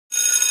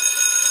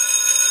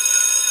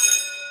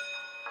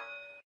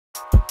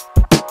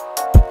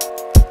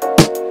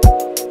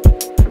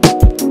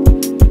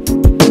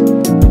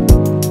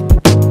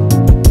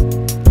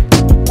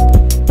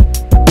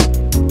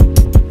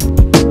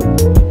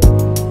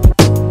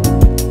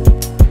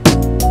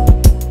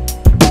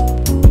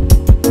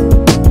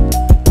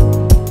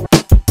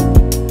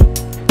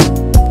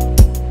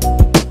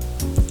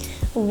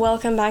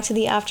welcome back to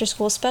the After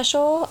School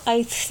Special.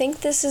 I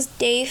think this is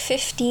day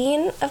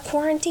 15 of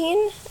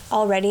quarantine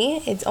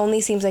already. It only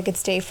seems like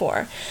it's day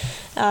 4,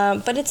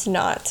 but it's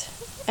not.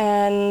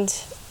 And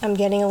I'm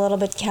getting a little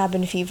bit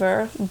cabin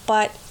fever,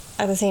 but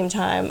at the same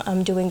time,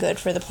 I'm doing good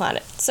for the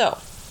planet. So,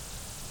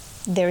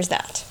 there's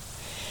that.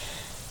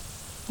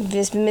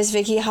 Miss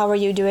Vicky, how are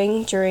you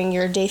doing during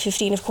your day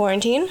 15 of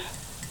quarantine?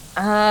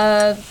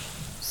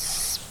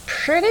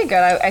 Pretty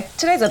good.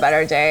 Today's a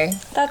better day.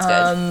 That's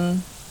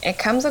good. It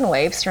comes in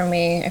waves for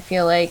me. I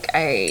feel like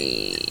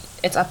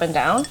it's up and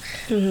down.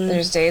 Mm-hmm.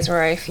 There's days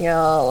where I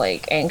feel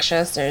like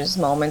anxious. There's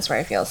moments where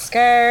I feel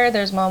scared.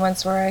 There's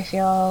moments where I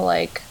feel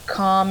like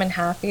calm and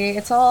happy.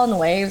 It's all in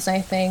waves,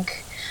 I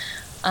think,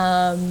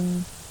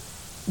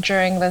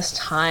 during this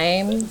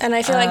time. And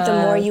I feel like the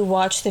more you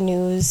watch the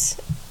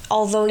news,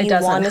 although you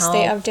want to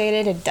stay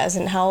updated, it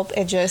doesn't help.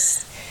 It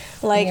just,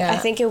 I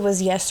think it was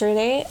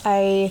yesterday,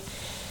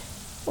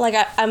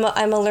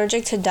 I'm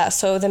allergic to dust,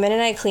 so the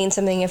minute I clean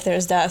something, if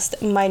there's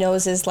dust, my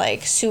nose is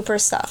super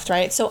stuffed,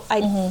 right? So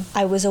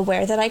I was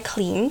aware that I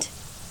cleaned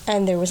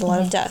and there was a lot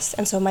of dust,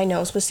 and so my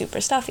nose was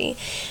super stuffy.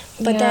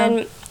 But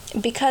then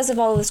because of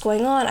all of this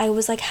going on, I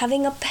was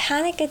having a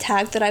panic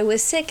attack that I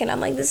was sick, and I'm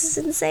like, this is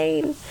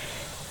insane.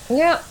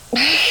 Yeah.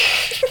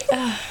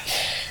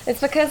 It's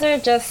because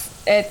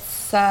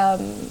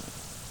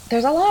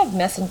there's a lot of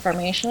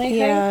misinformation, I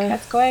think,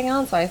 that's going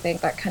on, so I think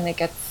that kind of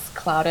gets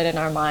clouded in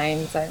our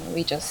minds, and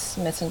we just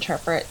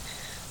misinterpret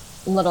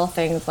little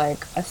things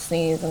like a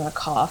sneeze and a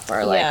cough, or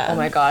oh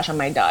my gosh,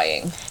 am I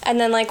dying? And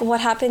then what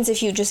happens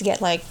if you just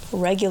get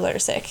regular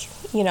sick?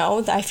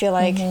 I feel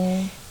like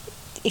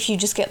if you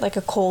just get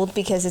a cold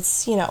because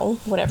it's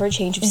whatever,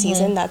 change of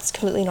season, that's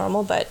completely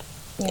normal, but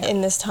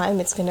in this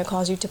time it's going to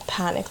cause you to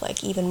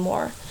panic even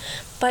more.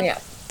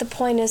 But the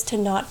point is to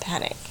not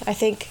panic. I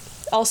think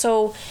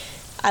also,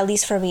 at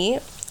least for me,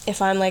 if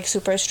I'm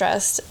super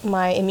stressed,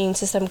 my immune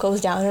system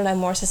goes down and I'm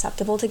more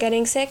susceptible to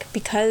getting sick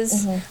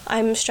because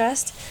I'm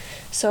stressed.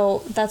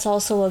 So that's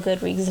also a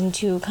good reason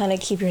to kind of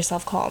keep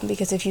yourself calm,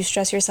 because if you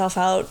stress yourself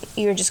out,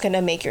 you're just going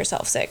to make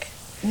yourself sick.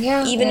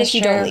 Yeah, even if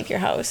you don't leave your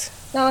house.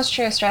 No, it's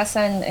true. Stress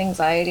and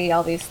anxiety,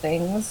 all these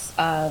things,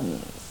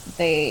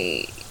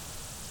 they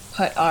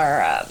put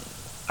our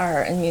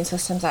immune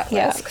systems at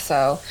risk.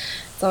 So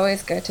it's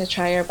always good to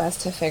try your best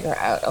to figure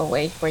out a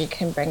way where you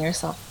can bring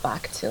yourself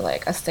back to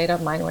a state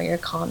of mind where you're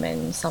calm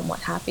and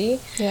somewhat happy.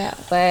 Yeah.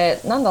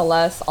 But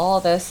nonetheless, all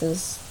of this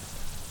is,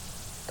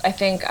 I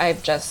think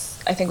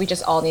we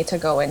just all need to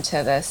go into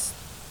this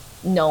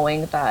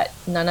knowing that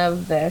none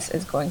of this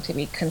is going to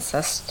be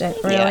consistent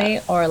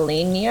really or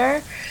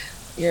linear.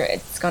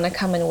 It's going to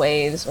come in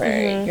waves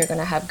where you're going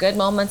to have good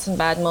moments and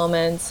bad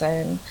moments,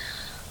 and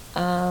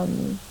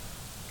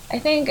I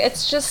think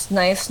it's just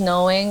nice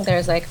knowing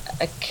there's a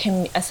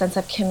sense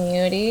of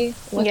community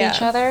with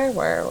each other,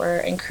 where we're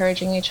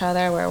encouraging each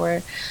other, where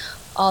we're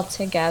all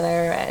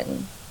together,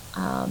 and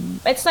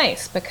it's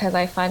nice because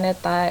I find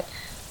it that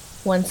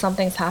when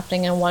something's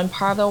happening in one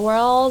part of the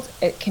world,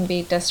 it can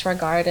be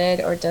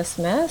disregarded or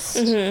dismissed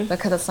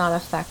because it's not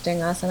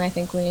affecting us, and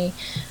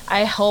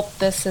I hope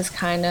this is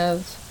kind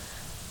of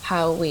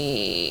how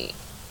we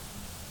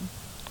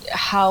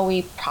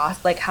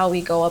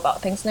go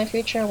about things in the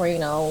future, where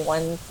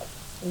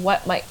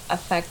what might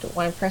affect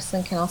one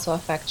person can also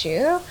affect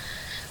you.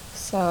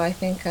 So I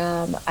think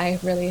I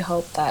really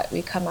hope that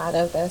we come out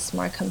of this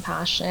more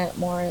compassionate,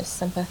 more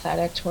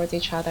sympathetic towards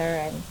each other,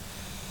 and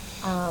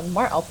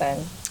more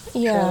open.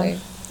 Truly.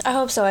 I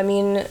hope so. I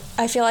mean,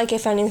 I feel like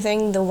if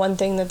anything, the one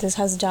thing that this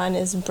has done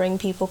is bring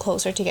people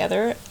closer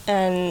together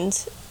and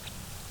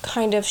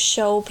kind of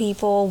show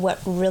people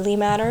what really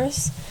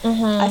matters.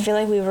 I feel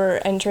like we were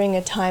entering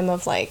a time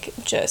of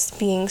just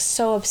being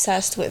so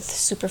obsessed with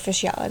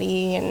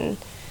superficiality and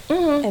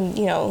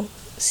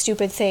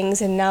stupid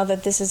things, and now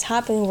that this is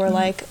happening,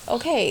 we're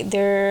okay,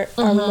 there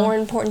are more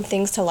important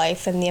things to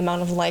life than the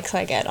amount of likes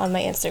I get on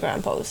my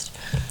Instagram post.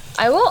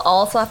 I will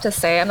also have to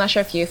say, I'm not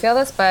sure if you feel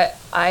this, but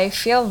I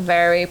feel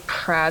very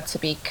proud to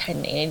be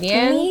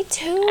Canadian. Me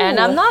too. And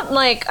I'm not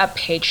a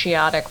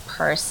patriotic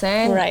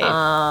person. Right.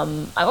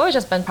 I've always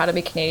just been proud to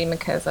be Canadian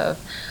because of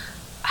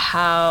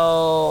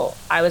how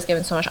I was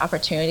given so much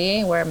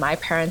opportunity, where my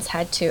parents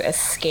had to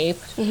escape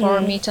for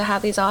me to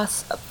have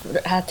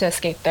had to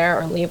escape there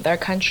or leave their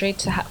country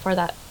for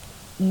that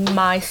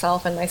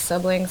myself and my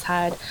siblings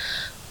had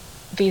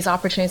these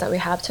opportunities that we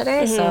have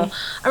today. So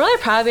I'm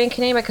really proud of being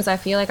Canadian because I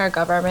feel like our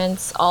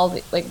governments,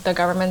 the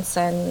governments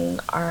and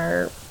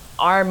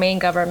our main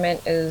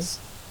government is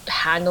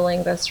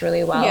handling this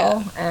really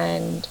well.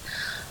 And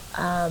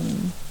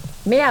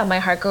my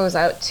heart goes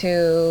out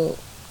to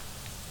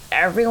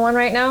everyone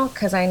right now,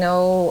 because I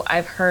know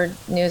I've heard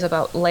news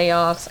about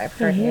layoffs, I've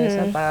heard news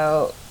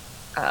about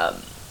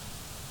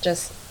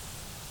just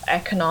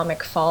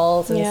economic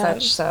falls and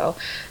such. So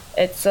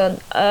it's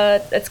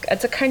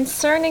a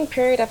concerning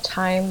period of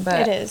time,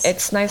 but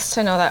it's nice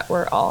to know that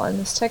we're all in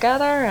this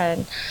together,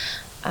 and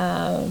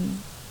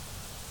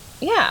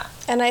Yeah.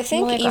 And I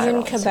think Really glad even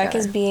we're all Quebec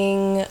is together.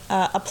 being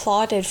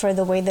applauded for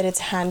the way that it's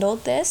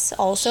handled this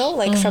also,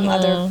 like from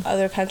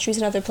other countries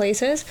and other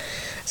places.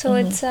 So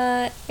it's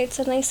a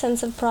nice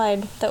sense of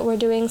pride that we're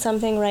doing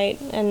something right,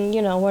 and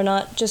you know, we're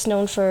not just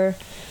known for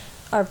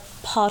our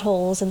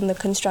potholes and the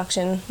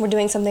construction. We're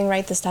doing something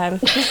right this time.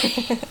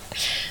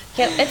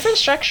 Yeah,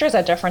 infrastructure is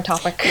a different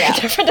topic, Yeah. a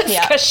different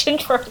Yeah. discussion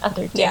for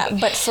another day. Yeah,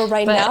 but for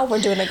right But- now,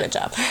 we're doing a good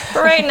job.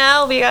 For right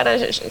now, we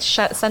gotta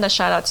send a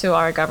shout out to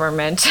our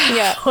government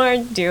Yeah. for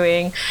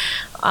doing,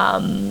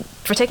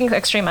 for taking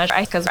extreme measures.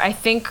 Because I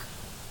think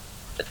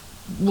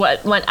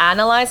when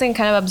analyzing,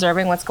 kind of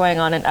observing what's going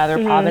on in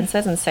other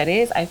provinces and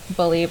cities, I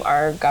believe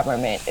our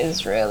government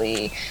is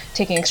really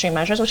taking extreme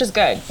measures, which is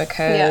good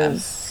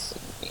because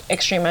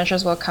extreme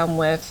measures will come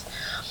with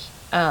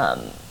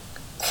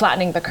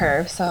flattening the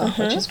curve, so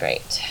which is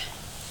great.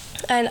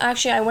 And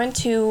actually, I went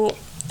to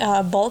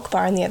Bulk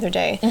Barn the other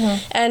day,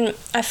 and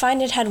I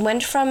find it had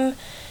went from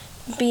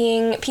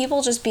being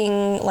people just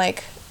being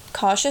like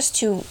cautious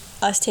to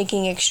us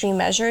taking extreme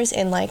measures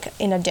in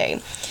a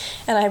day.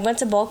 And I went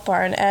to Bulk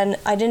Barn, and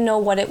I didn't know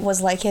what it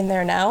was like in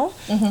there now.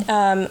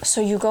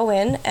 So you go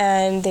in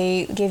and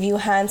they give you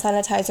hand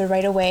sanitizer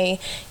right away.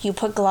 You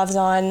put gloves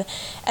on,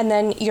 and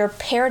then you're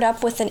paired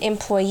up with an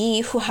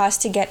employee who has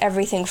to get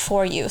everything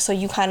for you. So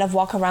you kind of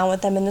walk around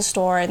with them in the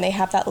store, and they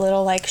have that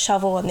little like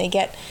shovel, and they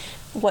get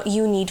what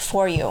you need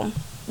for you.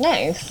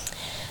 Nice.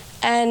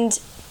 And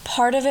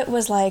part of it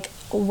was like,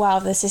 wow,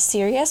 this is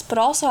serious, but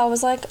also I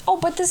was like, oh,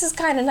 but this is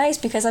kind of nice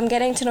because I'm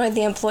getting to know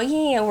the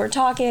employee and we're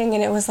talking,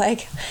 and it was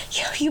like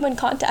human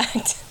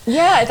contact.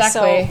 Yeah,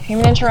 exactly. So,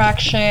 human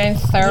interaction,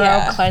 thorough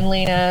Yeah.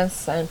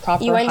 cleanliness, and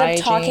proper you end hygiene.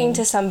 up talking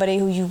to somebody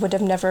who you would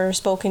have never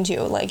spoken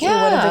to. Like, it would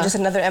have been just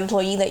another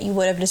employee that you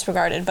would have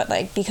disregarded. But,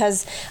 like,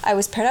 because I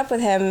was paired up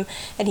with him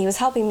and he was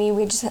helping me,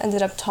 we just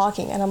ended up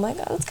talking. And I'm like,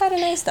 oh, it's kind of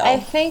nice, though. I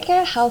think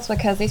it helps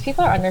because these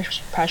people are under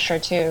pressure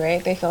too,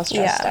 right? They feel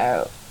stressed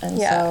out, and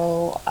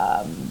so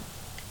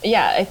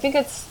I think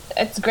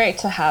it's great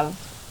to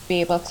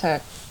be able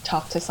to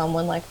talk to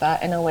someone like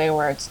that in a way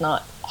where it's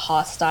not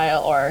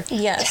hostile or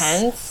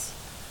tense.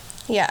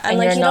 Yeah, and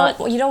like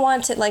you don't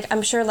want to, like,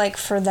 I'm sure, like,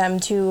 for them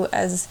too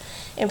as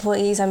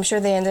employees, I'm sure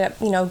they ended up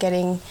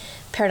getting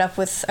paired up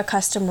with a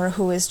customer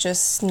who is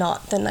just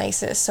not the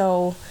nicest.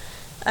 So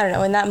I don't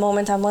know, in that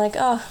moment I'm like,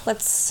 oh,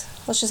 let's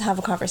just have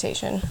a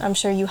conversation. I'm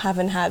sure you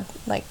haven't had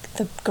like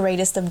the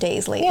greatest of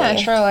days lately. Yeah,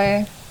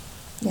 truly.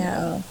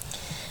 Yeah.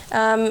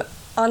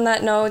 On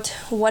that note,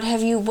 what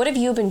have you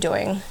been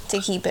doing to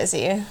keep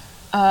busy?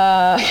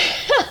 Funny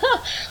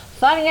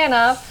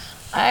enough,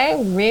 I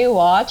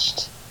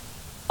rewatched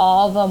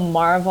all the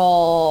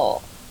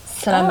Marvel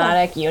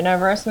Cinematic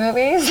Universe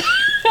movies.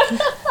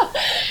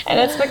 And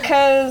it's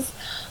because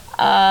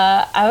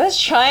I was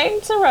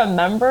trying to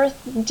remember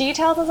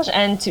details and such,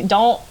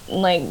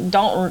 and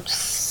don't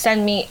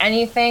send me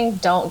anything,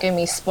 don't give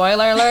me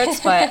spoiler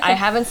alerts, but I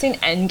haven't seen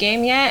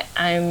Endgame yet.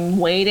 I'm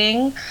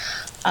waiting.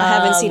 I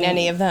haven't seen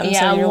any of them, so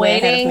you're I'm way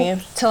ahead of waiting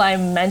me. till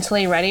I'm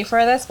mentally ready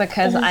for this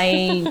because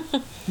I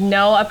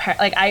know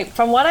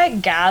from what I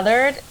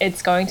gathered,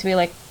 it's going to be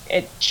like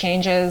it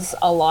changes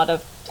a lot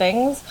of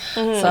things.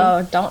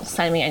 So don't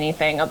send me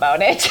anything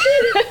about it.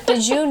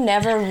 Did you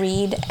never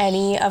read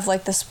any of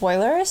like the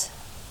spoilers?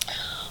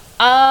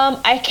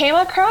 I came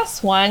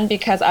across one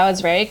because I was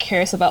very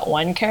curious about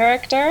one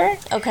character.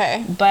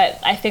 Okay. But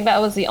I think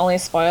that was the only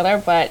spoiler.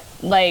 But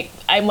like,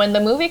 when the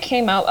movie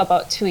came out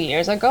about 2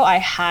 years ago, I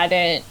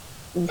hadn't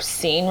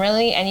seen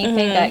really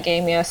anything that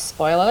gave me a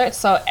spoiler alert.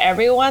 So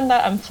everyone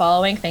that I'm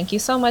following, thank you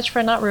so much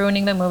for not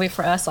ruining the movie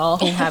for us all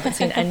who haven't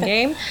seen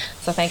Endgame.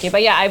 So thank you.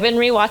 But yeah, I've been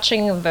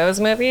rewatching those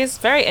movies.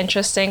 Very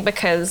interesting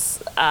because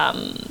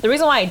the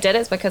reason why I did it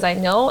is because I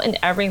know in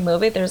every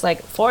movie there's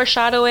like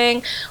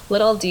foreshadowing,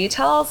 little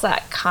details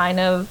that kind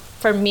of,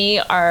 for me,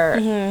 are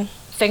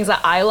things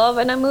that I love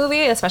in a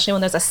movie, especially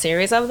when there's a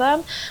series of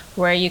them,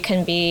 where you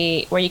can think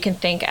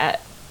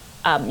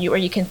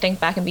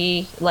back and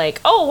be like,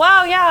 oh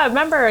wow, yeah, I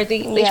remember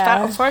they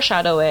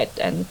foreshadow it.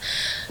 And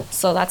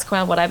so that's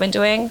kind of what I've been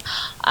doing.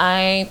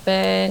 I've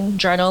been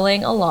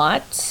journaling a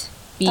lot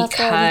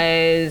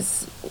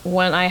because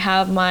when I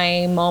have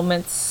my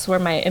moments where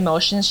my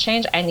emotions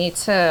change, I need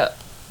to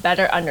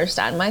better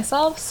understand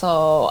myself.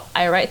 So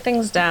I write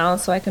things down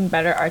so I can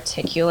better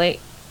articulate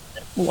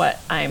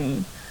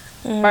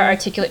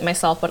articulate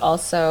myself, but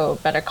also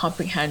better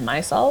comprehend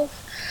myself.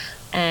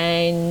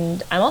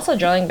 And I'm also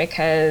journaling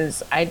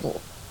because I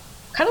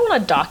kind of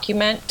want to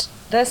document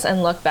this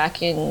and look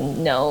back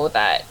and know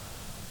that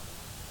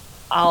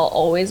I'll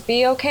always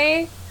be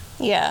okay.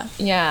 Yeah.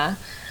 Yeah.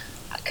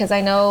 Because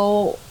I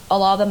know a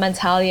lot of the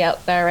mentality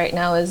out there right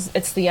now is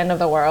it's the end of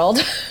the world.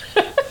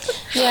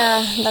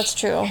 Yeah, that's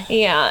true.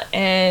 Yeah.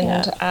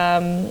 And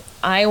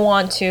I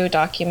want to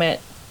document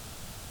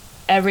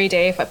every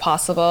day if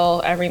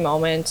possible, every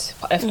moment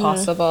if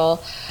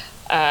possible,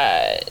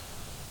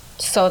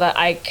 so that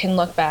I can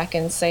look back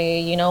and say,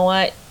 you know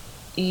what,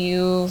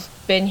 you've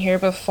been here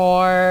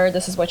before,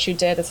 this is what you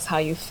did, this is how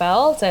you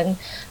felt, and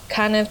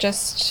kind of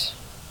just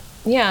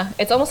Yeah,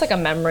 it's almost like a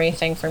memory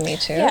thing for me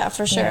too. Yeah,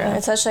 for sure. Yeah.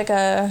 It's such like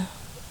a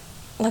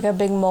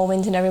big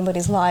moment in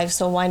everybody's life,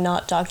 so why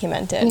not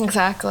document it?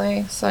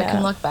 Exactly. So I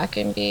can look back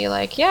and be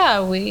like,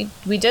 yeah, we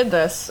did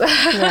this.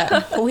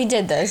 Yeah, we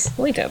did this.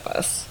 We did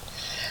this.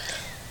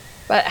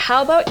 But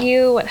how about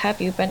you? What have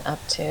you been up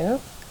to?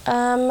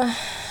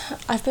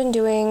 I've been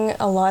doing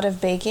a lot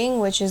of baking,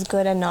 which is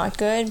good and not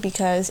good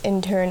because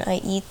in turn I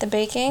eat the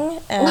baking.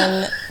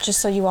 And just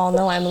so you all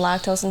know, I'm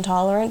lactose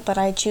intolerant, but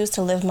I choose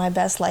to live my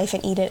best life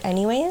and eat it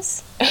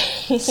anyways.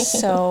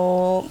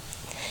 So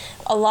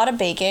a lot of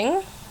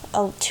baking.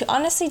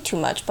 Honestly, too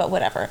much, but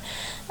whatever.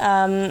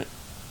 I've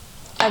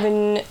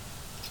been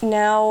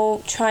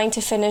now trying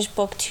to finish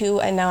book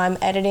 2, and now I'm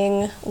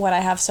editing what I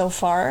have so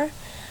far,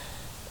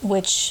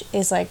 which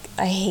is like,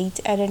 I hate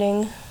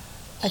editing.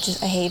 I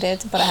hate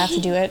it, but I have to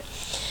do it.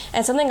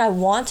 And something I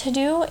want to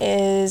do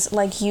is,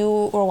 like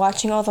you were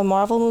watching all the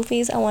Marvel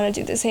movies, I want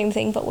to do the same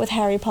thing, but with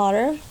Harry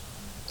Potter.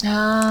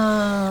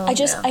 Oh.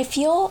 I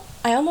feel,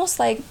 I almost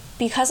like,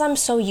 because I'm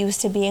so used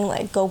to being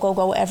like go, go,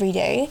 go every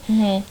day,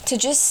 to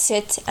just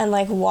sit and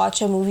like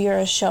watch a movie or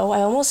a show,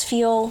 I almost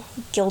feel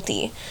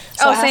guilty.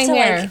 So I have same to,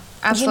 here. like,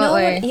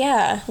 Absolutely.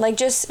 Yeah, like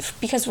just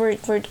because we're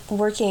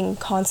working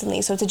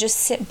constantly, so to just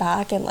sit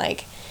back and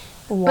like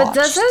watch. But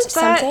doesn't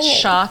that something,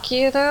 shock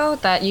you though,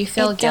 that you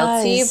feel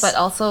guilty, does. but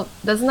also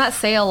doesn't that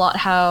say a lot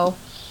how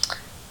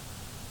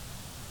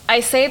I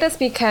say this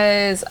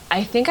because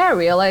I think I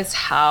realized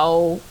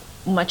how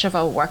much of a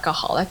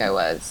workaholic I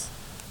was.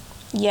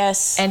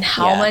 Yes. And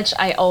how much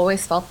I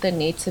always felt the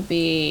need to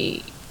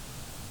be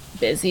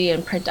busy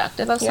and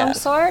productive of some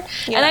sort.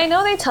 Yeah. And I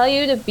know they tell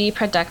you to be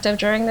productive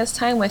during this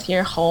time with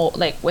your whole,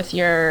 like with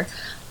your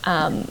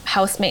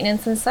house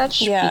maintenance and such,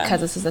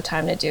 because this is the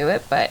time to do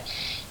it. But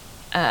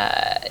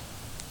I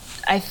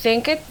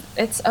think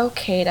it's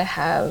okay to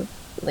have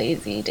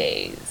lazy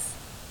days.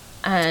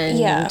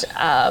 And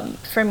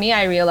for me,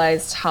 I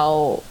realized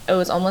how it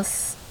was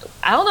almost,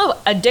 I don't know,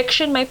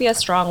 addiction might be a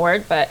strong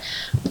word, but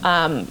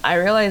I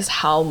realized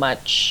how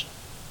much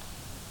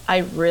I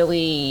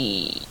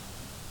really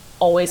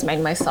always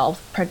made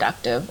myself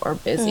productive or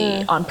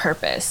busy on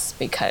purpose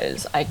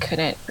because I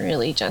couldn't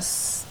really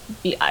just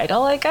be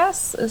idle, I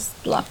guess, is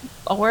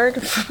a word.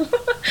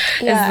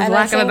 Yeah, is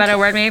lack of a better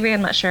word, maybe?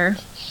 I'm not sure.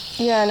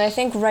 Yeah, and I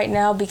think right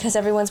now, because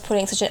everyone's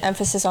putting such an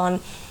emphasis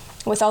on,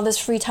 with all this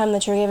free time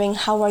that you're giving,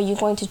 how are you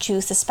going to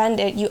choose to spend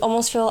it? You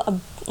almost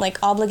feel like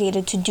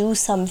obligated to do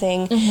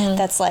something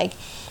that's like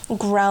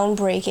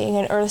groundbreaking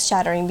and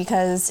earth-shattering,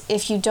 because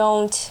if you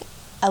don't,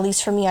 at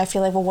least for me, I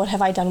feel like, well, what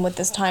have I done with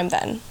this time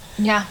then?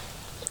 Yeah.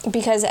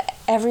 Because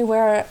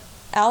everywhere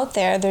out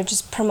there, they're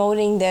just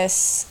promoting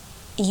this,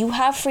 you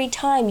have free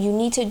time, you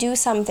need to do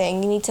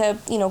something, you need to,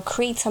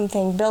 create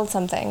something, build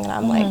something. And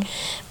I'm like,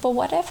 but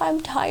what if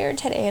I'm tired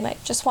today and I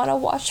just want to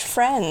watch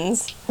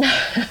Friends?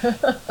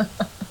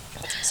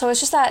 So it's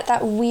just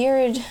that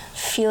weird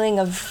feeling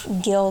of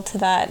guilt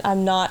that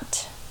I'm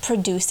not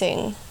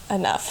producing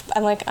enough.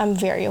 I'm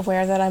very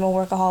aware that I'm a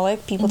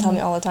workaholic. People tell me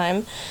all the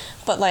time.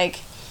 But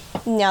like,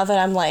 now that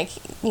I'm like,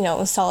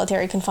 in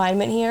solitary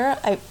confinement here,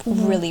 I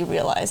really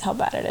realize how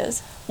bad it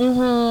is.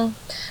 And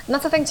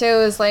that's the thing too,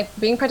 is like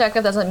being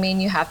productive doesn't mean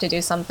you have to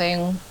do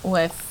something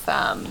with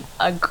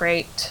a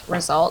great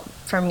result.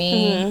 For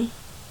me,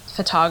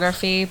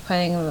 photography,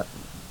 putting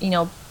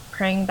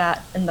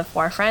that in the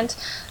forefront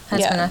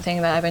has been a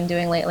thing that I've been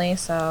doing lately.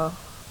 So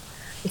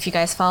if you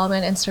guys follow me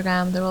on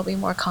Instagram, there will be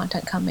more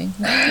content coming.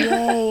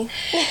 Yay.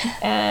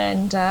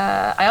 And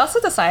I also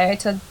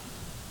decided to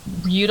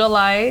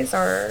utilize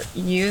or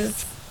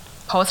use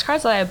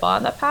postcards that I bought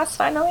in the past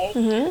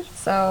finally.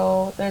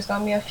 So there's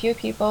gonna be a few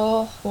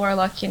people who are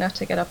lucky enough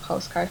to get a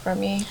postcard from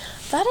me.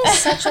 That is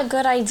such a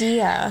good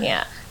idea.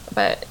 Yeah.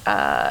 But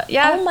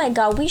oh my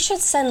god, we should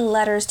send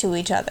letters to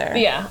each other.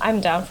 Yeah, I'm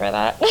down for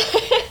that.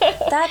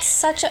 That's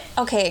such a...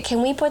 Okay,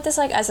 can we put this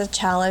like as a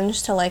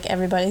challenge to like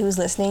everybody who's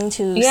listening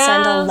to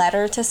send a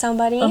letter to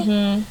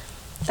somebody?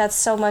 That's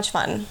so much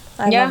fun.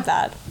 I love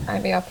that.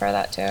 I'd be up for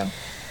that too.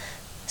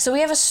 So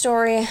we have a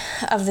story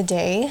of the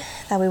day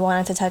that we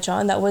wanted to touch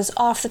on that was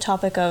off the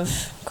topic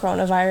of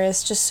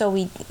coronavirus, just so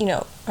we,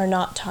 are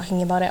not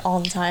talking about it all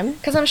the time.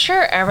 Because I'm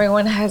sure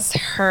everyone has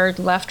heard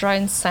left, right,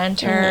 and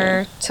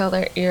center till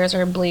their ears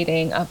are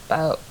bleeding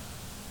about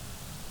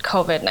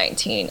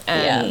COVID-19.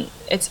 And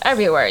it's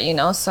everywhere,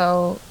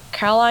 So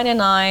Caroline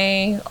and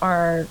I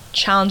are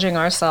challenging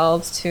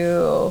ourselves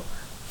to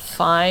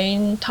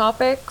find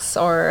topics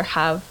or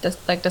have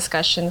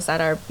discussions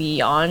that are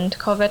beyond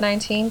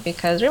COVID-19,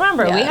 because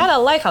remember, we had a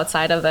life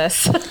outside of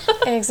this.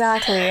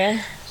 Exactly.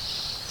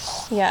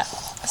 Yeah.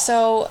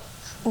 So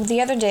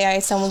the other day I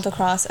stumbled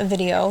across a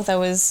video that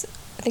was,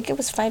 I think it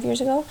was 5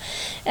 years ago,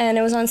 and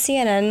it was on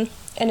CNN,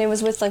 and it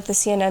was with like the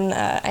CNN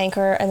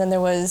anchor, and then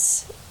there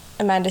was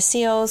Amanda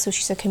Seales, who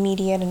she's a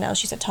comedian and now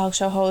she's a talk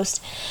show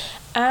host,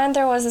 and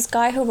there was this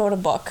guy who wrote a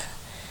book.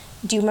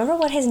 Do you remember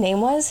what his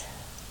name was?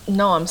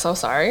 No, I'm so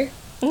sorry.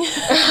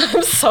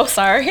 I'm so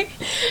sorry.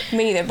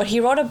 Me neither, but he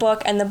wrote a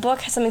book, and the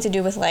book has something to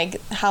do with like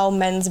how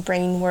men's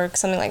brain works,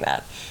 something like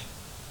that.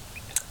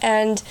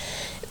 And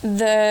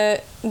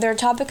their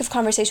topic of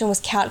conversation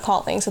was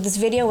catcalling. So this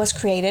video was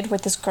created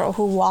with this girl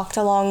who walked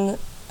along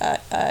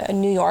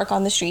New York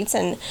on the streets,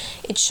 and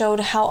it showed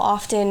how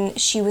often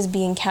she was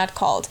being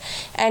catcalled.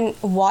 And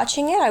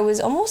watching it, I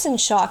was almost in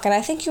shock, and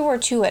I think you were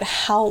too, at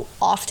how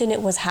often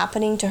it was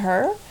happening to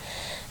her.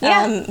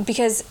 Yeah.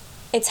 Because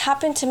it's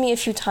happened to me a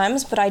few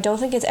times, but I don't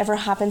think it's ever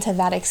happened to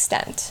that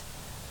extent.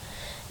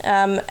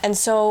 And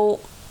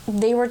so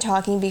they were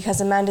talking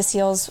because Amanda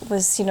Seales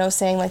was,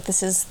 saying like,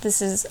 this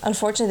is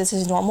unfortunate, this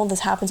is normal,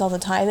 this happens all the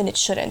time, and it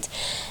shouldn't.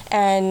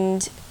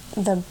 And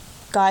the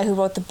guy who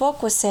wrote the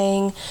book was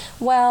saying,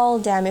 well,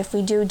 damn if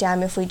we do,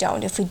 damn if we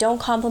don't. If we don't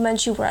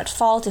compliment you, we're at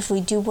fault. If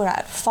we do, we're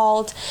at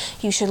fault.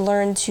 You should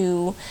learn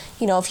to,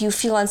 if you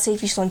feel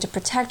unsafe, you should learn to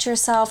protect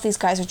yourself. These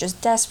guys are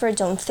just desperate.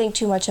 Don't think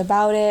too much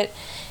about it.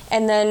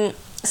 And then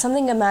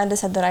something Amanda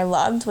said that I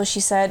loved was, she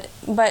said,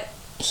 but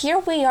here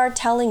we are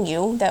telling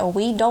you that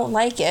we don't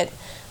like it,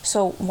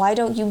 so why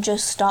don't you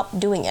just stop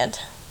doing it?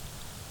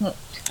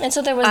 And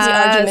so there was the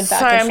argument back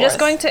sorry, and I'm forth. just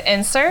going to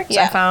insert.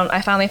 Yeah.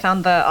 I finally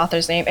found the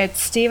author's name.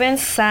 It's Steven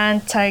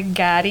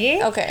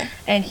Santagatti. Okay.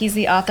 And he's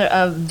the author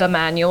of The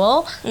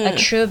Manual. A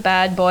True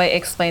Bad Boy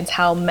Explains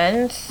How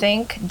Men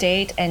Think,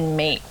 Date, and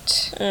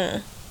Mate.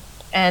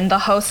 And the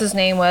host's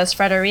name was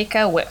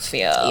Frederica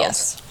Whitfield.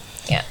 Yes.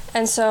 Yeah.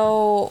 And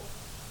so,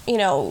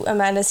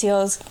 Amanda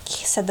Seales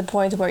said the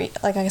point where,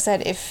 like I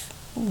said, if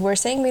we're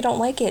saying we don't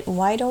like it,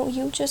 why don't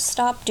you just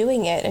stop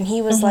doing it? And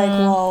he was like,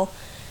 well,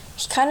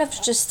 he kind of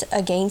just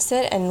against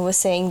it and was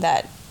saying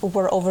that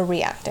we're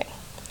overreacting.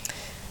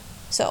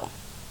 So,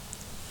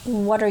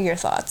 what are your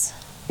thoughts?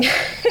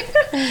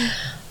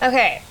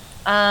 Okay.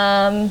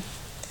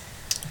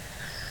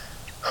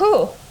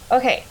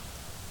 Okay.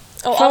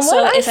 Oh, From also,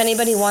 what I if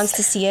anybody wants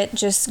to see it,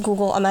 just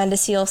Google Amanda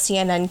Seales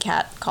CNN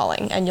cat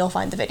calling, and you'll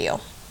find the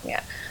video.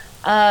 Yeah.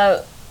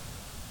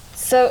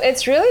 So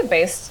it's really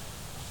based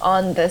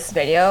on this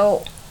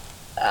video,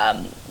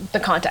 the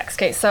context.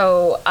 Okay,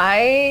 so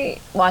I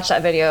watched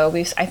that video.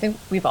 I think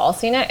we've all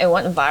seen it. It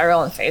went viral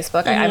on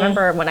Facebook. I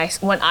remember when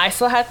I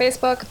still had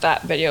Facebook,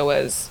 that video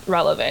was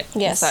relevant.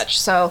 Yes. And such.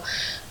 So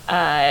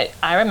I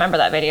remember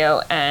that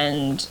video,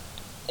 and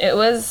it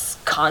was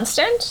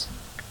constant.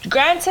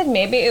 Granted,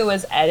 maybe it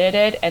was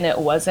edited and it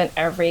wasn't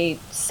every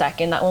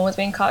second that one was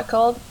being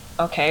called.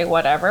 Okay,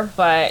 whatever.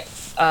 But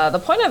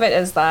the point of it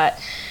is that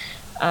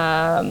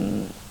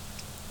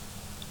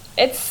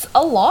it's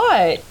a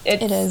lot.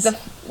 It is.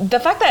 The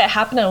fact that it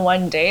happened in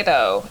one day,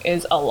 though,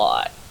 is a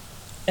lot.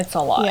 It's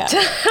a lot. Yeah.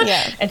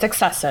 Yeah. It's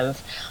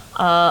excessive.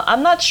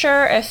 I'm not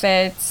sure if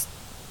it's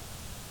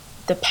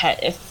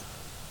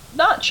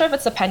not sure if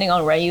it's depending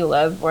on where you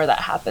live, where that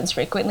happens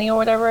frequently or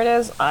whatever it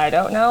is. I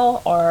don't know.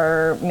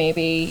 Or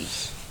maybe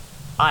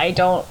I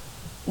don't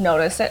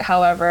notice it.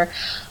 However,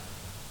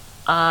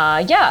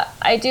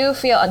 I do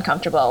feel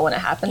uncomfortable when it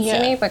happens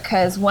to me,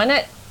 because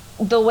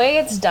the way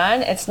it's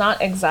done, it's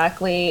not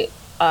exactly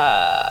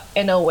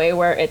in a way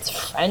where it's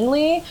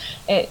friendly.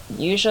 It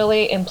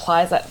usually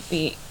implies that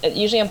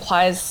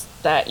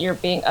you're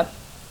being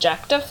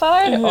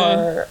objectified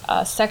or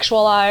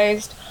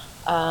sexualized.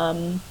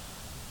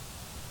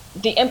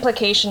 The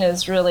implication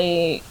is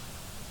really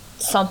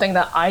something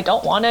that I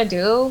don't want to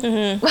do.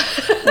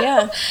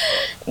 Yeah.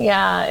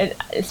 Yeah,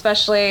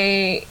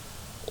 especially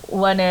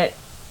when it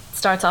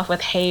starts off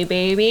with, hey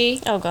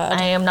baby. Oh god.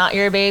 I am not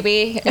your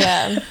baby.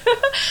 Yeah.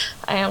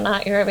 I am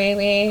not your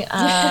baby.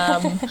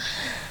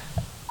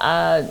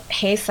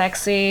 Hey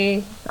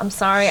sexy. I'm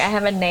sorry, I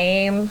have a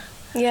name.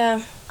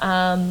 Yeah.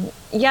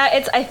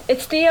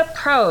 It's the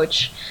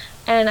approach.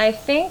 And I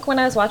think when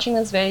I was watching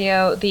this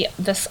video,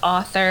 this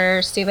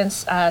author, Steven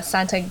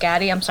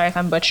Santagatti, I'm sorry if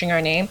I'm butchering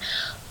her name,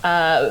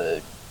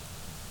 I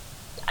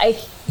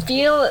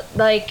feel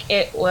like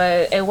it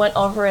went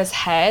over his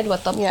head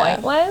what the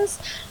point was.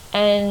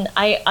 And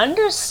I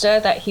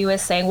understood that he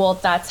was saying, well,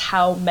 that's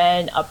how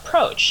men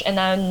approach. And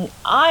then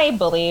I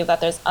believe that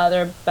there's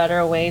other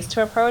better ways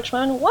to approach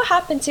men. What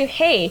happened to,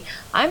 hey,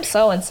 I'm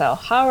so-and-so,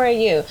 how are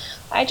you?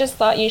 I just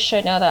thought you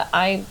should know that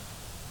I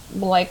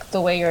like the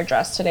way you're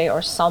dressed today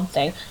or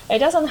something. It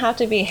doesn't have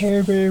to be,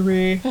 hey,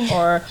 baby,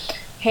 or,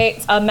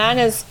 hey, one man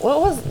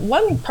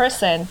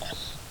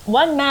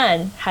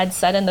had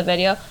said in the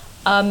video,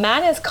 a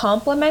man is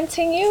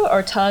complimenting you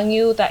or telling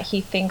you that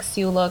he thinks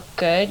you look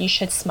good, you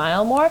should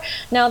smile more.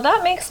 Now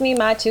that makes me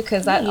mad too,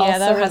 because that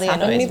also has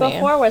happened to me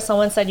before, where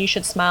someone said you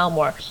should smile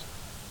more.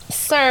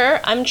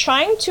 Sir, I'm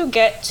trying to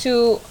get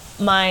to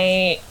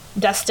my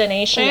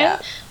destination.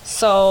 Yeah.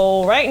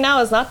 So right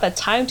now is not the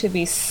time to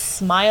be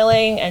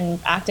smiling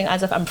and acting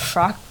as if I'm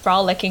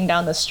frolicking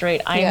down the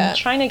street. I'm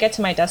trying to get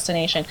to my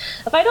destination.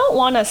 If I don't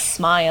want to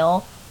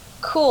smile,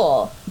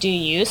 cool. Do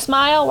you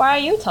smile? Why are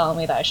you telling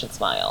me that I should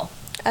smile?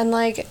 And,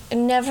 like,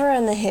 never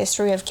in the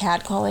history of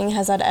catcalling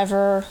has that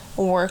ever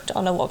worked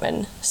on a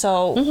woman.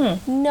 So,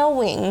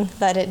 knowing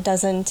that it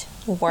doesn't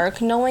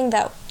work, knowing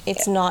that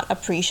it's not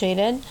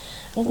appreciated,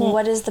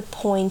 what is the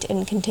point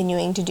in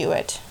continuing to do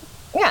it?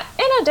 Yeah.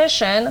 In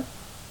addition,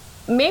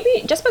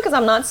 maybe just because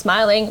I'm not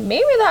smiling,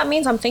 maybe that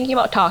means I'm thinking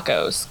about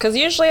tacos. Because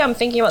usually I'm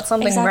thinking about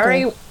something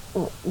very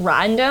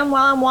random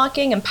while I'm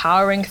walking and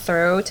powering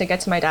through to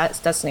get to my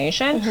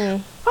destination,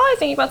 probably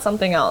thinking about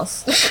something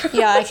else.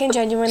 Yeah, I can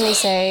genuinely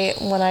say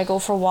when I go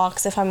for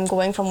walks, if I'm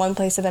going from one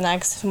place to the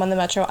next, if I'm on the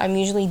metro, I'm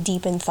usually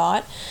deep in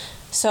thought.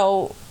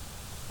 So,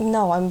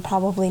 no, I'm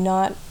probably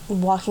not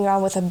walking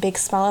around with a big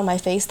smile on my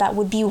face. That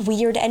would be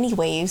weird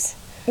anyways.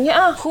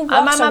 Yeah. Who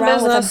walks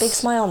around with a big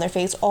smile on their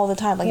face all the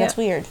time? Like, that's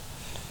weird.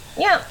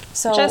 Yeah.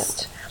 So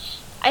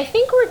I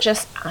think we're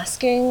just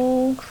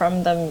asking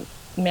from the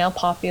male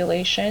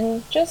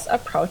population, just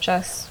approach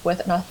us with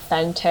an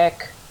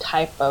authentic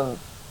type of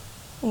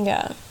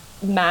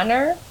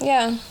manner.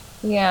 Yeah.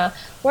 Yeah.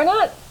 We're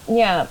not,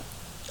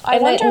 I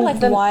wonder,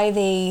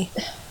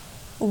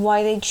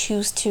 why they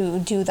choose to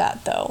do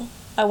that, though.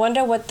 I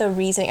wonder what the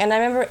reason, and I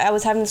remember I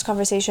was having this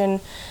conversation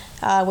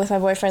with my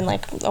boyfriend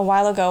like a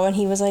while ago, and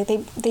he was like,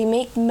 they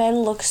make men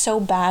look so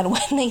bad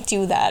when they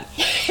do that.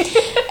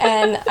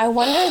 And I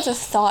wonder the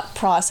thought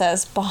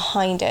process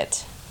behind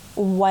it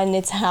when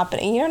it's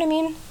happening. You know what I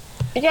mean?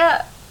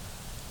 Yeah.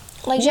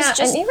 Like,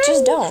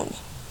 just don't.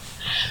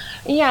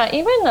 Yeah,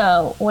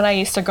 even when I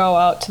used to go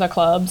out to the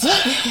clubs,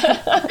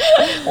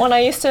 when I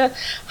used to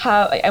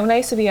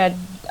be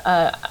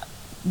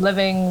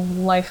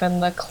living life in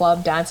the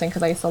club dancing,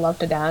 because I used to love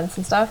to dance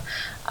and stuff,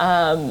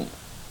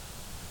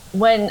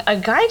 when a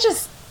guy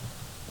just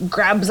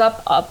grabs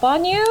up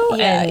on you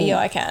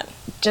I can't.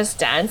 Just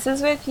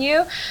dances with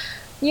you,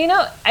 you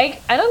know, I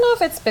don't know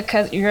if it's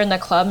because you're in the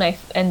club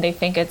and they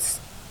think it's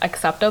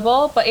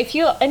acceptable, but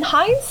in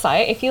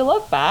hindsight, if you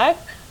look back,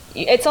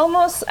 it's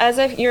almost as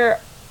if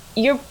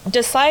you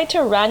decide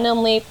to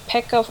randomly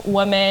pick a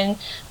woman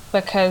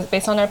because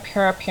based on her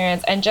pure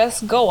appearance and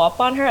just go up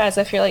on her as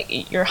if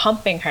you're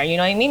humping her, you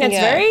know what I mean? It's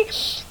very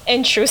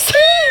intrusive.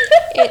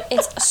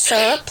 It's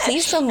sir,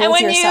 please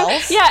remove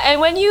yourself. And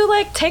when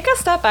you take a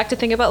step back to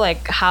think about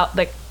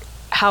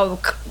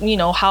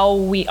how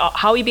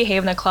we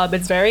behave in the club,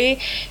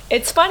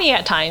 it's funny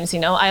at times, you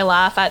know. I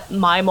laugh at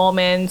my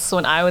moments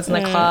when I was in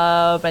the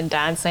club and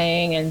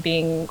dancing and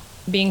being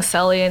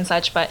silly and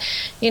such, but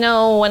you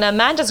know, when a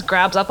man just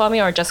grabs up on me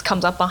or just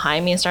comes up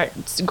behind me and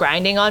starts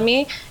grinding on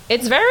me,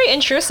 it's very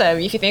intrusive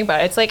if you think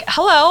about it. It's like,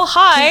 hello,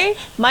 hi,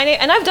 my name,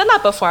 and I've done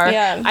that before.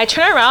 I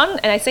turn around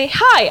and I say,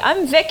 hi,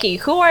 I'm Vicky,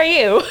 who are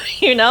you?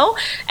 You know,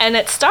 and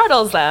it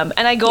startles them,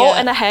 and I go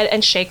in ahead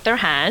and shake their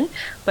hand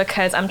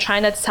because I'm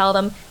trying to tell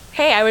them,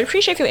 hey, I would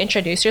appreciate if you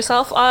introduce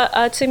yourself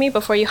to me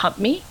before you hump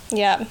me.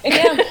 Yeah.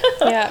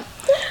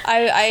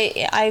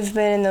 I've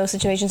been in those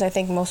situations. I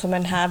think most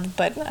women have,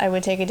 but I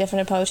would take a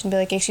different approach and be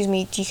like, excuse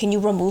me, can you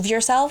remove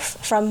yourself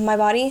from my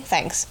body?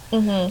 Thanks.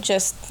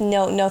 Just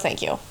no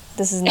thank you.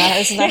 This is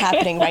not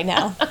happening right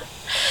now.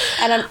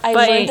 And I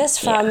learned this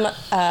from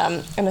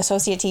an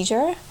associate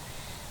teacher.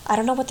 I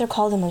don't know what they're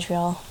called in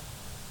Montreal.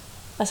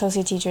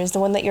 Associate teachers, the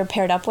one that you're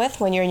paired up with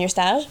when you're in your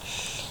stage.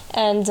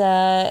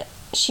 And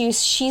she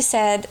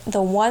said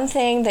the one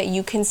thing that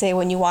you can say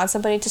when you want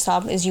somebody to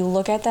stop is you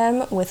look at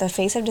them with a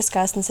face of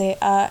disgust and say,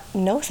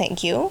 no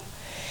thank you.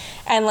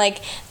 And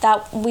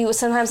that, we would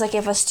sometimes,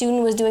 if a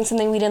student was doing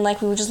something we didn't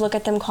like, we would just look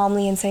at them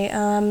calmly and say,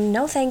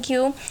 no thank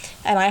you.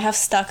 And I have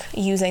stuck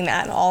using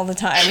that all the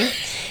time,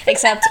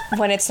 except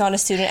when it's not a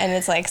student and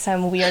it's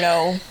some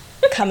weirdo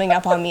coming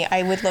up on me.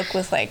 I would look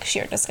with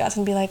sheer disgust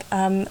and be like,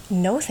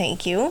 no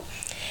thank you.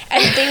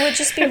 And they would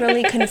just be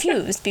really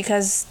confused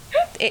because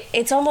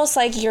it's almost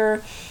like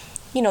you're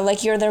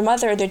their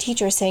mother or their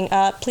teacher saying,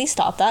 please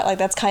stop that.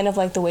 That's kind of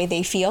the way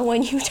they feel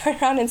when you turn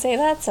around and say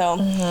that. So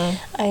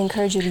I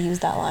encourage you to use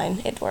that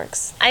line. It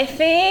works. I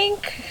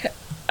think,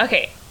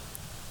 okay,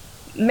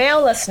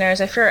 male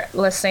listeners, if you're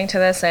listening to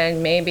this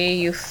and maybe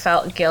you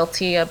felt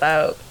guilty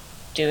about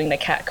doing the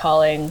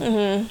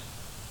catcalling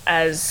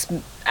as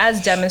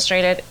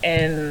demonstrated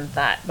in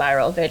that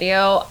viral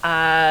video,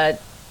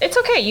 it's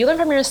okay. You learn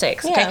from your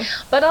mistakes. Okay? Yeah.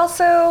 But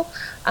also,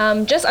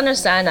 just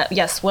understand that,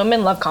 yes,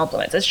 women love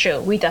compliments. It's true.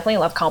 We definitely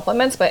love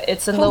compliments, but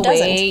it's in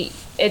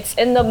it's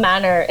in the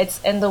manner,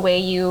 it's in the way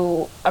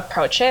you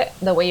approach it,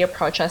 the way you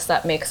approach us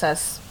that makes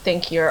us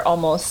think you're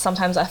almost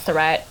sometimes a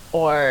threat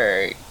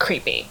or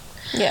creepy.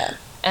 Yeah.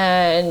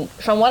 And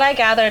from what I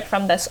gathered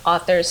from this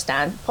author's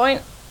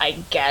standpoint,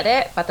 I get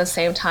it, but at the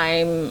same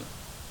time,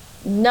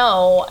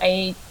 no,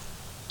 I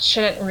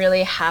shouldn't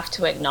really have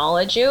to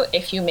acknowledge you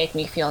if you make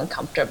me feel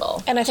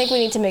uncomfortable. And I think we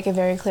need to make it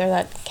very clear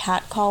that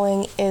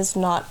catcalling is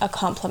not a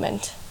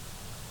compliment.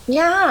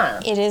 Yeah.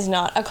 It is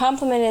not. A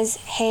compliment is,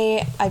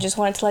 hey, I just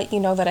wanted to let you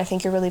know that I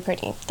think you're really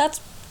pretty. That's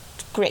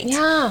great.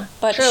 Yeah.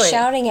 But truly,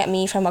 shouting at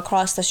me from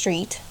across the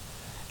street,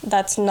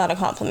 that's not a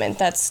compliment.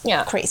 That's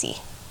crazy.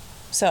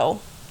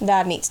 So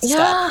that needs to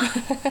stop.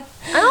 And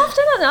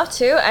often enough,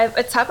 too,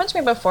 it's happened to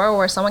me before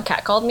where someone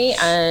catcalled me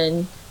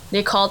and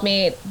they called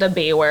me the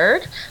B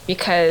word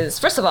because,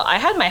 first of all, I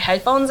had my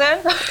headphones in.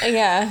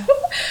 Yeah.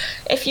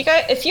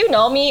 If you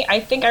know me,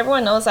 I think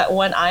everyone knows that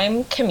when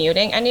I'm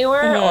commuting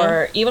anywhere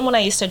or even when I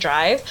used to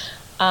drive,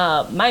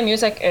 my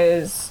music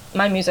is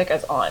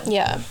on.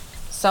 Yeah.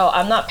 So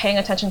I'm not paying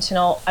attention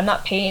to I'm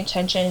not paying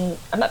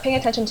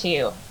attention to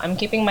you. I'm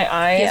keeping my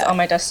eyes on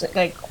my desk,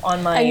 like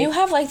on my. And you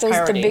have like those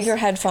priorities. the bigger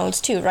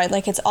headphones too, right?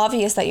 Like it's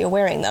obvious that you're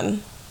wearing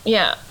them.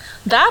 Yeah.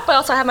 That, but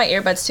also I have my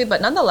earbuds too.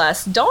 But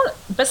nonetheless,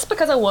 just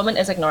because a woman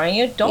is ignoring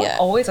you, don't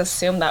always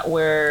assume that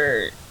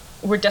we're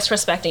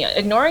disrespecting you.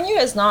 Ignoring you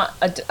is not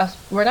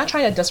we're not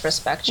trying to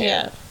disrespect you.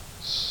 Yeah.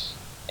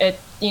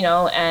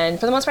 And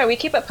for the most part, we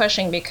keep it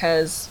pushing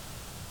because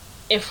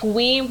if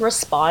we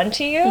respond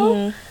to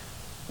you,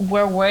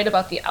 we're worried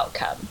about the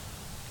outcome.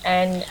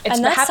 And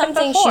that's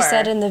something before. She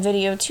said in the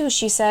video too.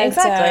 She said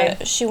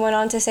exactly. She went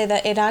on to say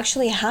that it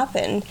actually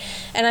happened,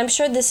 and I'm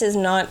sure this is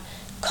not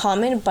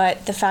common,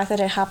 but the fact that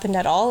it happened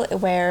at all,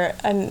 where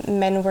this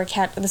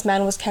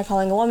man was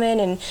catcalling a woman,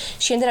 and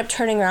she ended up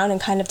turning around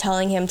and kind of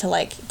telling him to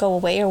like go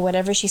away or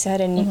whatever she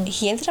said, and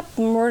he ended up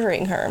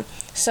murdering her.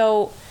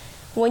 So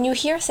when you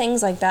hear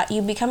things like that,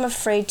 you become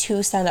afraid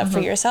to stand up for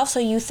yourself. So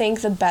you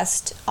think the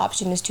best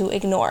option is to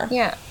ignore.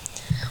 Yeah.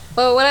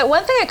 But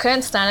one thing I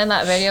couldn't stand in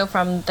that video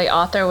from the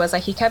author was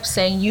that he kept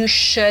saying you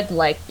should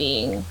like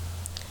being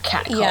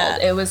catcalled.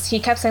 Yeah.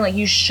 He kept saying like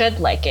you should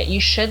like it. You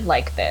should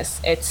like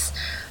this. It's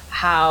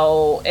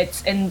how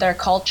it's in their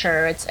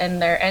culture. It's in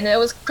their, and it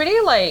was pretty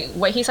like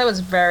what he said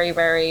was very,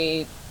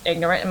 very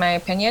ignorant in my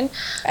opinion.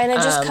 And it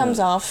just comes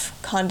off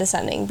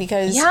condescending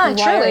because why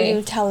are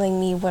you telling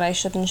me what I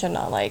should and should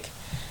not like?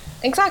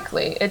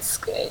 Exactly. It's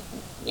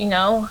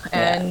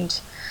and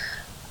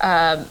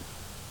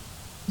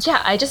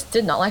I just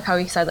did not like how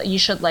he said that you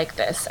should like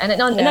this. And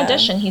in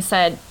addition, he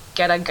said,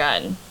 get a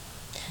gun.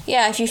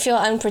 Yeah, if you feel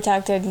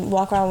unprotected,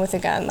 walk around with a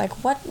gun. Like,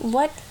 what?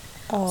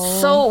 Oh.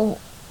 So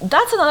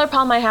that's another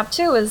problem I have,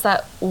 too, is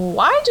that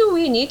why do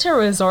we need to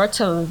resort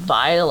to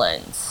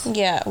violence?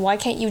 Yeah, why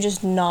can't you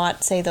just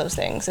not say those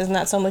things? Isn't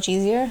that so much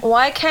easier?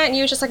 Why can't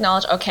you just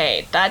acknowledge,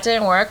 okay, that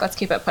didn't work, let's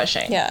keep it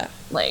pushing. Yeah.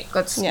 Like,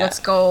 let's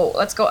go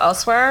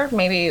elsewhere,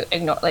 maybe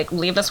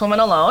leave this woman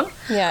alone.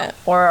 Yeah.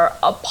 Or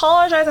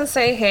apologize and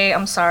say, hey,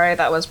 I'm sorry,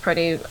 that was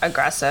pretty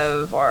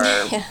aggressive or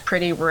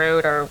pretty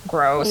rude or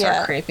gross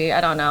or creepy.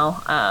 I don't know.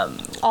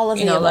 All of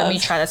the above. Let me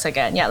try this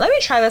again. Yeah, let me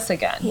try this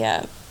again.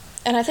 Yeah.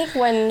 And I think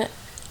when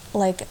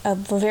like a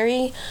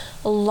very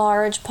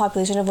large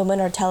population of women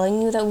are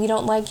telling you that we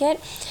don't like it,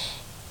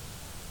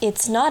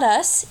 it's not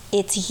us,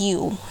 it's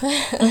you.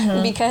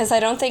 Because I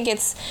don't think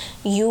it's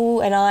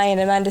you and I and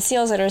Amanda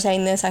Seales that are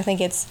saying this. I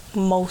think it's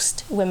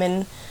most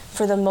women,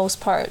 for the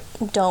most part,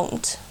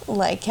 don't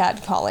like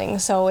catcalling.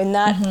 So in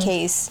that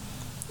case,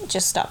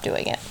 just stop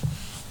doing it.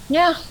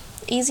 Yeah.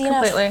 Easy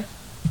completely. Enough.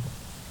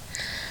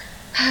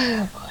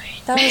 Oh boy.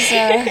 That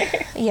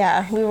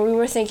was, we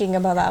were thinking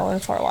about that one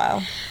for a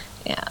while.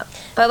 Yeah.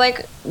 But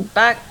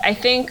I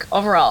think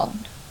overall,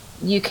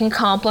 you can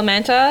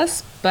compliment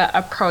us, but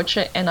approach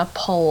it in a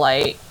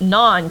polite,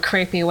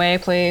 non-creepy way,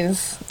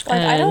 please.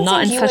 Like, I don't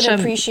think you would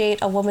appreciate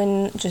a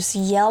woman just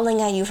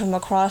yelling at you from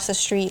across the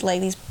street,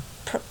 like these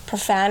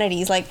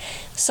profanities. Like,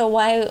 so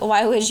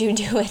why would you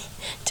do it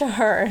to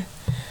her?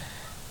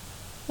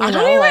 I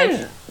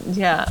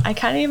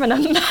can't even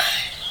imagine.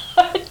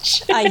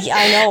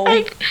 I know.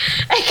 I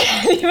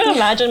can't even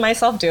imagine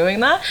myself doing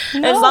that.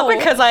 No. It's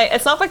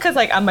not because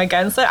I'm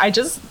against it. I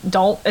just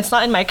don't. It's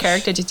not in my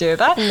character to do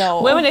that.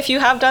 No. Women, if you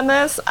have done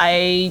this,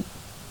 I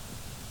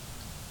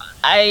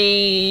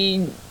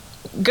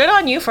good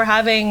on you for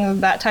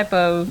having that type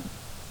of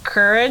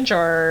courage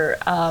or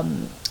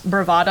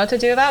bravado to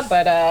do that,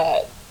 but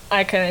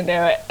I couldn't do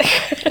it.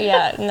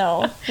 Yeah,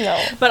 no.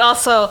 But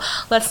also,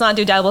 let's not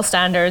do double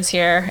standards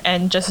here,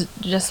 and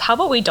just how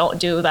about we don't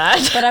do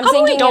that? But I'm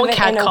thinking of it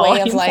in a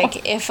way of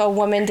like, if a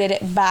woman did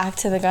it back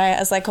to the guy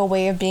as like a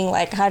way of being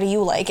like, how do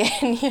you like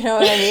it? You know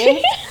what I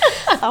mean?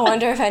 I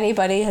wonder if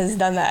anybody has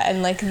done that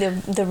and like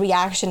the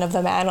reaction of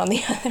the man on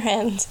the other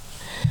end.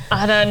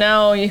 I don't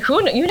know. You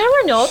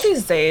never know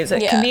these days.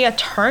 It can be a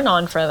turn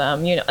on for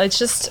them. You know, it's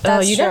just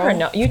you true. Never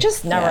know. You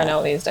just never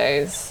know these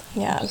days.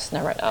 Yeah, you just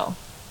never know.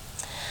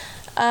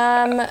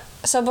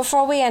 So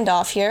before we end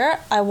off here,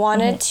 I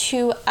wanted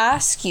to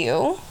ask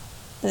you,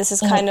 this is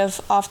kind of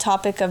off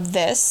topic of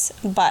this,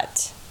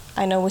 but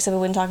I know we said we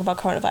wouldn't talk about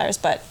coronavirus,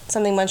 but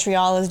something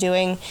Montreal is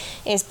doing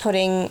is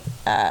putting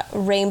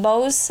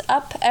rainbows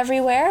up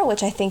everywhere,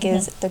 which I think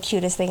is the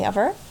cutest thing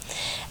ever.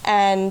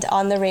 And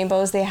on the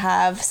rainbows, they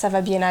have "Ça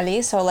va bien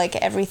aller," so like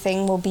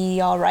everything will be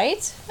all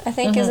right, I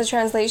think is the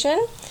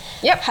translation.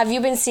 Yep. Have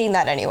you been seeing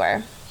that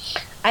anywhere?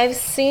 I've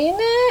seen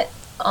it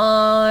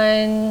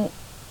on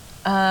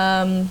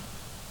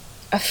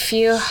a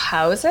few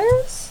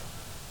houses,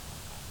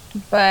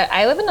 but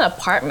I live in an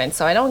apartment,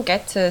 so I don't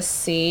get to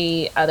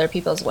see other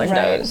people's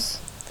windows.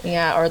 Right.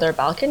 Yeah, or their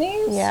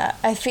balconies. Yeah,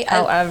 I feel.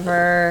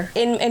 However,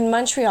 in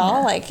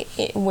Montreal,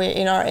 we're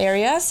in our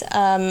areas,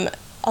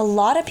 a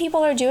lot of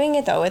people are doing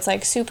it though. It's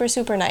like super,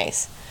 super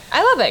nice.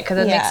 I love it because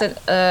it makes it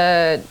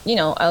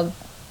a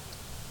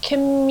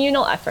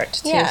communal effort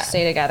to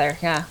stay together.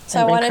 Yeah. So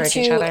I wanted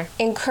to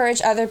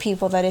encourage other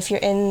people that if you're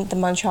in the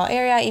Montreal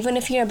area, even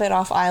if you're a bit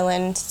off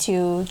island,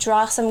 to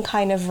draw some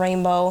kind of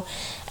rainbow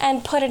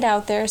and put it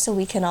out there so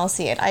we can all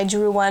see it. I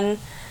drew one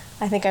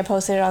I think I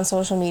posted it on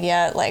social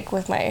media, like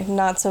with my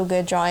not so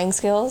good drawing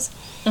skills.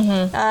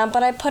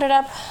 But I put it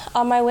up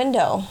on my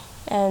window,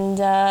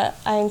 and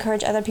I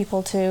encourage other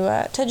people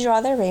to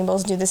draw their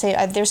rainbows, do the same.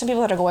 There's some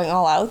people that are going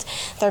all out.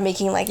 They're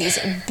making like these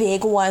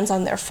big ones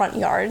on their front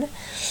yard.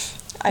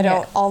 I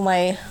don't. All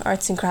my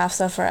arts and crafts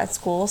stuff are at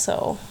school,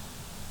 so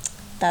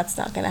that's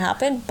not gonna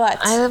happen. But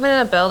I live in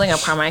a building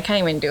apartment. I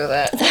can't even do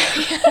that.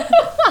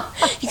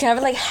 you can have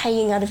it like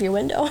hanging out of your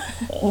window.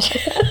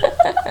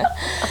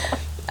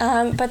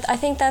 But I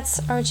think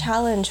that's our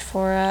challenge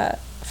for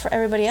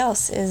everybody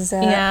else is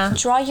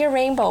draw your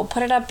rainbow,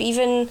 put it up,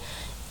 even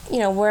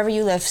wherever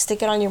you live,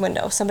 stick it on your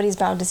window. Somebody's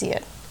bound to see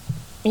it.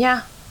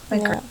 Yeah.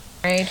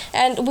 Right.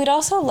 And we'd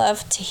also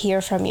love to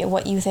hear from you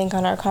what you think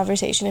on our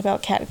conversation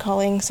about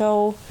catcalling.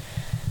 So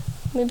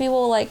maybe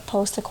we'll like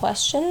post a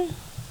question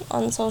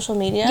on social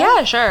media.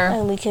 Yeah, sure.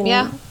 And we can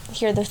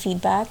hear the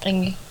feedback.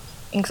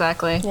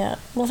 Exactly. Yeah,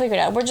 we'll figure it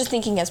out. We're just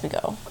thinking as we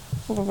go.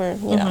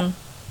 We're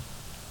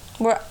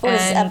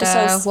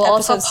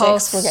episode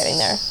 6. We're getting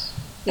there.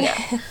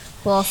 Yeah.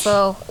 We'll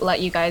also let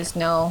you guys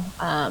know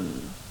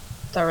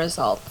the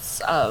results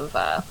of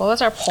what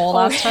was our poll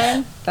last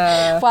time?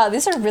 Wow,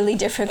 these are really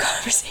different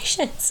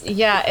conversations.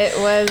 Yeah, it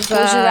was. Would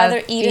you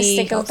rather eat a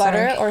stick of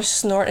butter or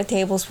snort a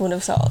tablespoon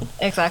of salt?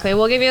 Exactly.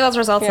 We'll give you those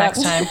results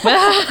next time.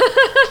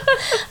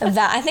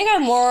 I think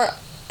I'm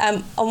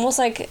almost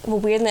like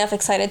weirdly enough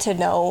excited to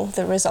know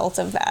the results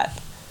of that.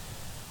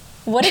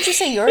 What did you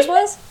say yours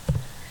was?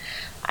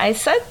 I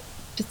said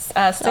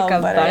a stick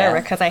of butter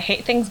because I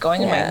hate things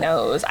going in my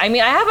nose. I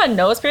mean, I have a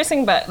nose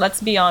piercing, but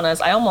let's be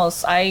honest,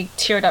 I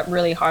teared up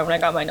really hard when I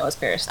got my nose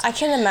pierced. I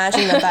can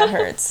imagine that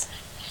hurts.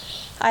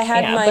 I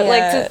had my... But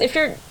like, if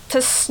you're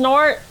to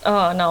snort,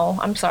 oh no,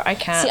 I'm sorry, I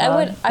can't. See,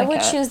 I would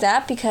choose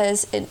that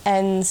because it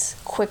ends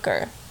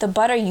quicker. The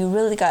butter, you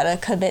really gotta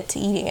commit to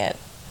eating it.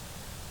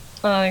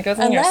 It goes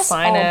in your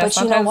sinus.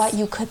 But you know what?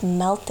 You could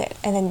melt it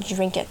and then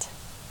drink it.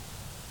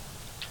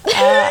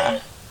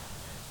 Okay.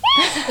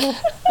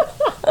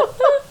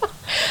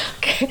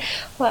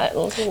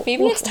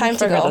 Maybe it's time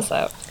to go.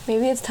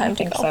 Maybe it's time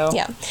to go. So.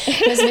 Yeah.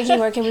 Ms. Vicky,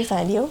 where can we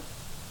find you?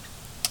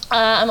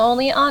 I'm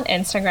only on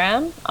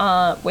Instagram,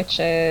 which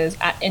is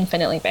at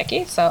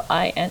InfinitelyVicky. So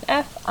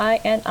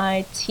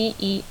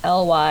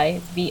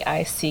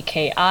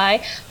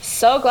INFINITELYVICKI.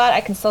 So glad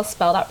I can still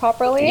spell that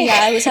properly.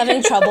 Yeah, I was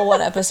having trouble one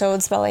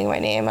episode spelling my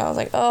name. I was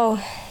like,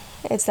 oh,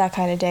 it's that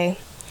kind of day.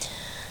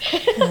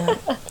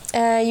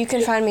 You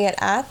can find me at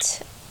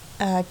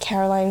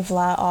Caroline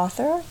Vla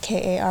Author,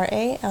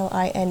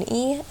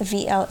 KARALINE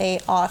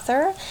VLA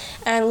Author,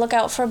 and look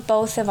out for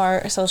both of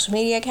our social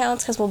media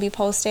accounts because we'll be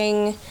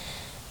posting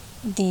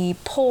the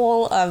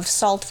poll of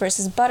salt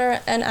versus butter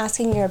and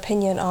asking your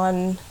opinion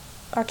on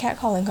our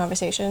catcalling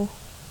conversation.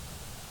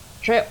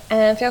 True,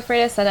 and feel free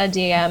to send a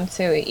DM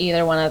to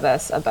either one of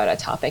us about a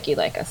topic you'd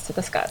like us to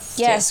discuss.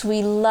 Yes,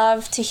 we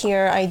love to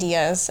hear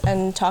ideas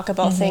and talk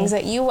about things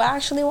that you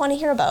actually want to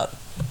hear about.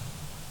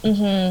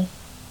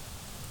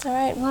 All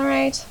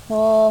right.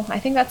 Well, I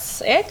think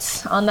that's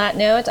it. On that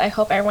note, I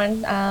hope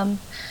everyone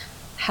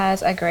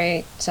has a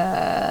great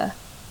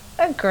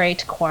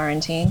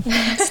quarantine.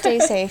 Stay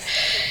safe.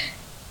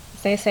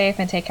 Stay safe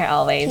and take care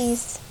always.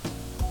 Peace.